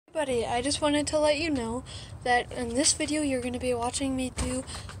everybody, I just wanted to let you know that in this video you're going to be watching me do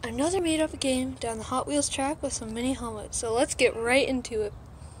another made-up game down the Hot Wheels track with some mini helmets. So let's get right into it.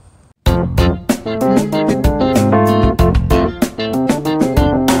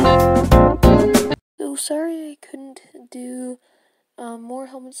 So sorry I couldn't do more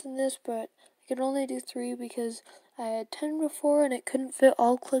helmets than this, but I could only do 3 because I had 10 before and it couldn't fit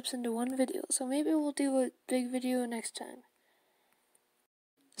all clips into one video. So maybe we'll do a big video next time.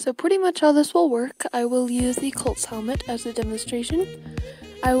 So pretty much how this will work, I will use the Colts helmet as a demonstration.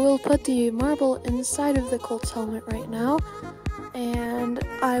 I will put the marble inside of the Colts helmet right now, and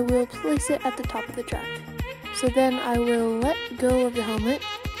I will place it at the top of the track. So then I will let go of the helmet,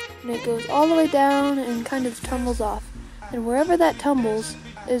 and it goes all the way down and kind of tumbles off. And wherever that tumbles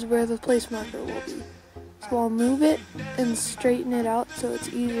is where the place marker will be. So I'll move it and straighten it out so it's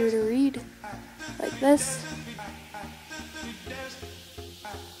easier to read, like this.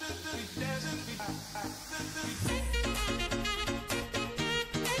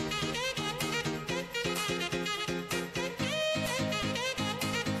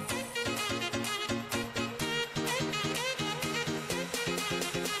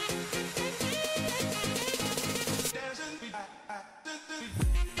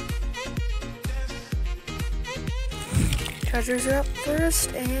 Chargers are up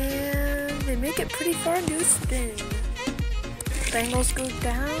first, and they make it pretty far into a spin. Bengals go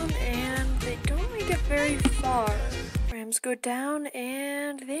down, and they don't make it very far. Rams go down,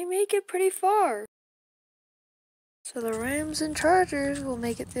 and they make it pretty far. So the Rams and Chargers will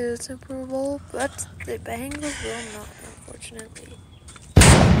make it through the Super Bowl, but the Bengals will not, unfortunately.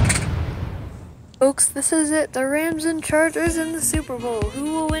 Folks, this is it. The Rams and Chargers in the Super Bowl.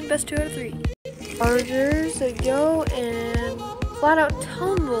 Who will win best 2 out of 3? Chargers go and flat out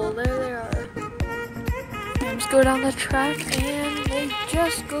tumble. There they are. Rams go down the track and they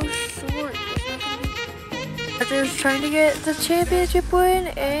just go short. Chargers trying to get the championship win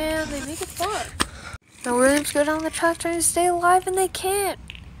and they make it far. The Rams go down the track trying to stay alive and they can't.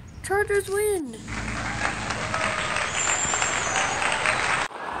 Chargers win.